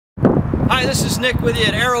Hi, this is Nick with you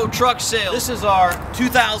at Aero Truck Sales. This is our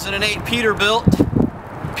 2008 Peterbilt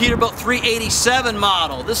 387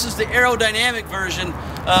 model. This is the aerodynamic version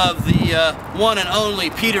of the one and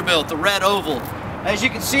only Peterbilt, the red oval. As you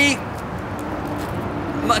can see,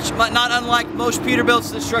 not unlike most Peterbilts,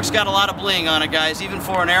 this truck's got a lot of bling on it, guys. Even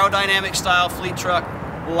for an aerodynamic style fleet truck,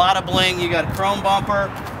 a lot of bling. You got a chrome bumper,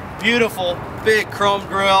 beautiful big chrome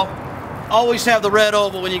grille. Always have the red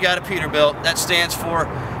oval when you got a Peterbilt. That stands for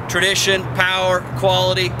tradition, power,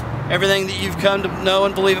 quality, everything that you've come to know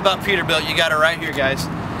and believe about Peterbilt, you got it right here, guys.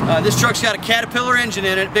 This truck's got a Caterpillar engine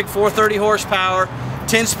in it, big 430 horsepower,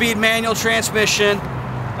 10-speed manual transmission.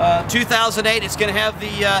 2008, it's going to have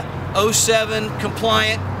the 07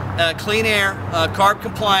 compliant, clean air, carb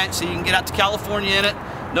compliant, so you can get out to California in it,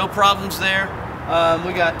 no problems there.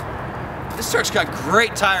 This truck's got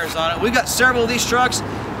great tires on it. We've got several of these trucks.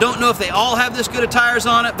 Don't know if they all have this good of tires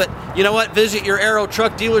on it, but you know what? Visit your Aero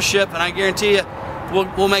truck dealership, and I guarantee you,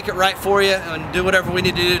 we'll make it right for you and do whatever we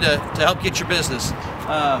need to do to help get your business.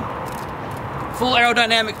 Full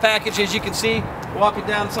aerodynamic package, as you can see, walking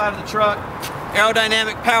down the side of the truck.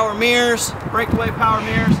 Aerodynamic power mirrors, breakaway power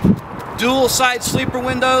mirrors, dual side sleeper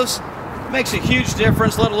windows. Makes a huge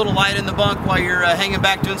difference. Let a little light in the bunk while you're hanging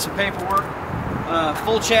back doing some paperwork.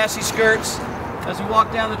 Full chassis skirts. As we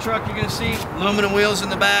walk down the truck, you're going to see aluminum wheels in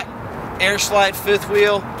the back, air slide fifth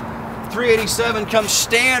wheel. 387 comes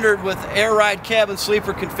standard with air ride cabin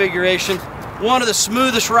sleeper configuration. One of the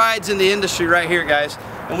smoothest rides in the industry right here, guys.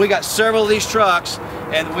 And we got several of these trucks,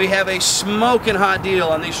 and we have a smoking hot deal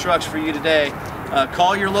on these trucks for you today.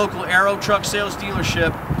 Call your local Aero Truck Sales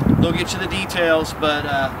dealership. They'll get you the details, but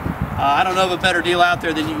I don't know of a better deal out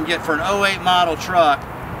there than you can get for an 08 model truck.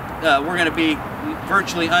 We're going to be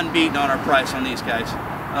virtually unbeaten on our price on these guys.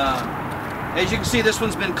 As you can see, this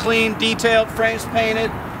one's been cleaned, detailed, frames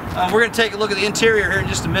painted. We're going to take a look at the interior here in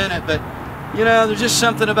just a minute, but you know, there's just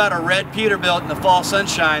something about a red Peterbilt in the fall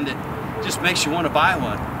sunshine that just makes you want to buy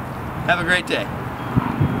one. Have a great day.